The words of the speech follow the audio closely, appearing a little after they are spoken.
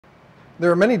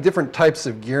There are many different types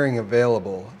of gearing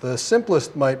available. The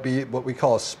simplest might be what we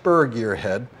call a spur gear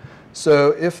head.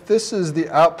 So if this is the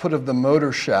output of the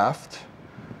motor shaft,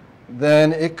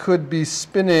 then it could be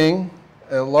spinning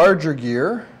a larger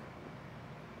gear.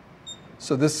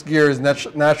 So this gear is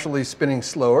naturally spinning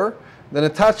slower. Then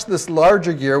attached to this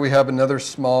larger gear, we have another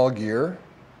small gear.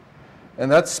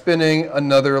 And that's spinning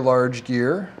another large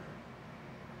gear.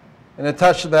 And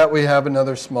attached to that, we have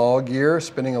another small gear,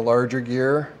 spinning a larger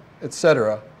gear,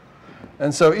 etc.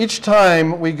 And so each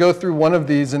time we go through one of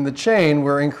these in the chain,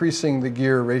 we're increasing the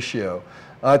gear ratio.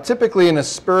 Typically in a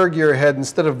spur gear head,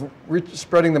 instead of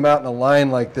spreading them out in a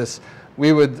line like this,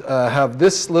 we would have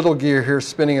this little gear here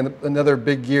spinning another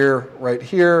big gear right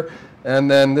here, and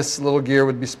then this little gear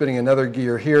would be spinning another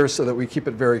gear here so that we keep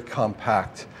it very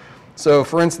compact. So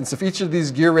for instance, if each of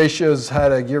these gear ratios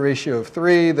had a gear ratio of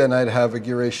 3, then I'd have a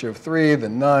gear ratio of 3,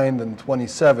 then 9, then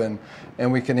 27,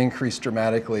 and we can increase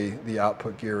dramatically the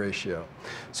output gear ratio.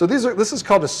 So this is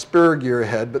called a spur gear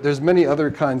head, but there's many other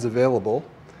kinds available.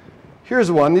 Here's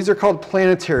one. These are called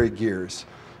planetary gears.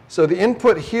 So the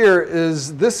input here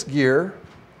is this gear,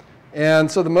 and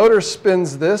so the motor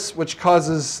spins this, which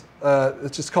causes,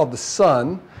 it's just called the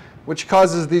sun, which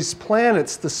causes these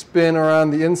planets to spin around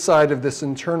the inside of this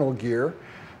internal gear.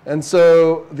 And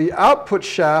so the output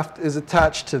shaft is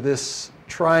attached to this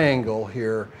triangle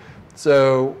here.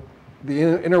 So the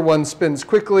inner one spins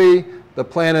quickly, the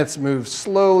planets move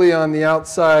slowly on the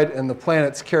outside, and the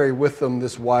planets carry with them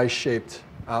this Y-shaped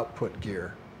output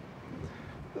gear.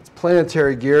 That's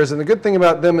planetary gears, and the good thing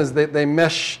about them is that they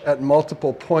mesh at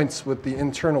multiple points with the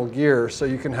internal gear, so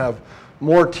you can have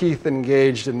more teeth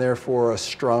engaged and therefore a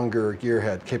stronger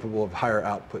gearhead capable of higher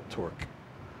output torque.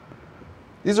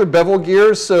 These are bevel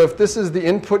gears, so if this is the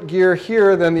input gear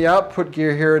here, then the output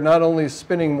gear here not only is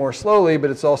spinning more slowly, but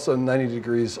it's also 90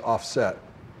 degrees offset.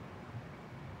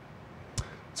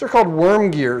 These are called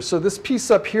worm gears. So this piece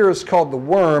up here is called the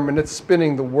worm, and it's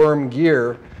spinning the worm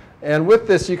gear. And with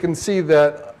this, you can see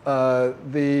that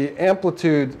the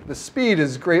amplitude, the speed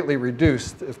is greatly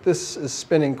reduced. If this is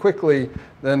spinning quickly,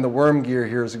 then the worm gear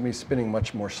here is going to be spinning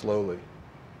much more slowly.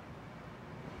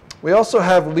 We also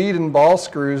have lead and ball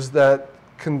screws that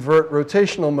convert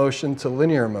rotational motion to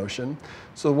linear motion.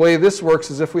 So the way this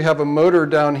works is if we have a motor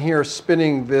down here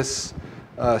spinning this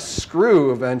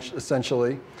screw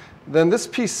essentially, then this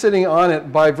piece sitting on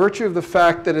it, by virtue of the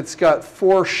fact that it's got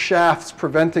 4 shafts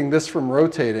preventing this from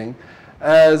rotating,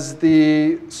 as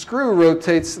the screw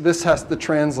rotates, this has to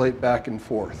translate back and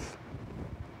forth.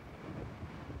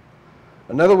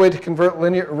 Another way to convert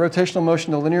rotational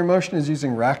motion to linear motion is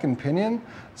using rack and pinion.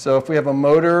 So if we have a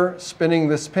motor spinning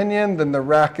this pinion, then the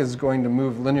rack is going to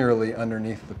move linearly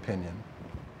underneath the pinion.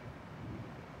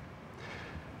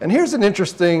 And here's an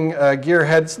interesting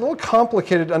gearhead. It's a little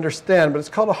complicated to understand, but it's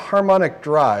called a harmonic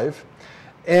drive.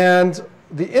 And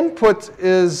the input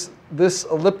is this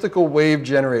elliptical wave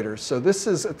generator. So this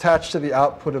is attached to the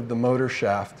output of the motor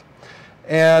shaft.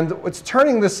 And it's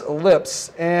turning this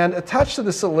ellipse, and attached to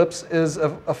this ellipse is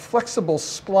a flexible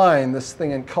spline, this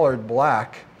thing in colored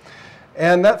black.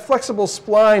 And that flexible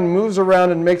spline moves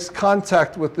around and makes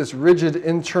contact with this rigid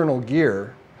internal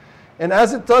gear. And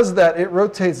as it does that, it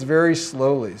rotates very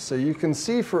slowly. So you can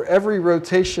see for every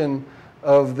rotation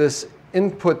of this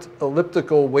input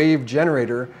elliptical wave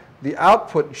generator, the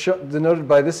output denoted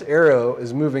by this arrow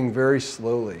is moving very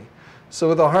slowly. So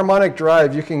with a harmonic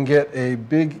drive, you can get a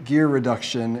big gear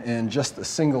reduction in just a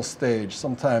single stage,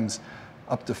 sometimes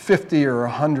up to 50 or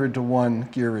 100 to 1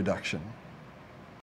 gear reduction.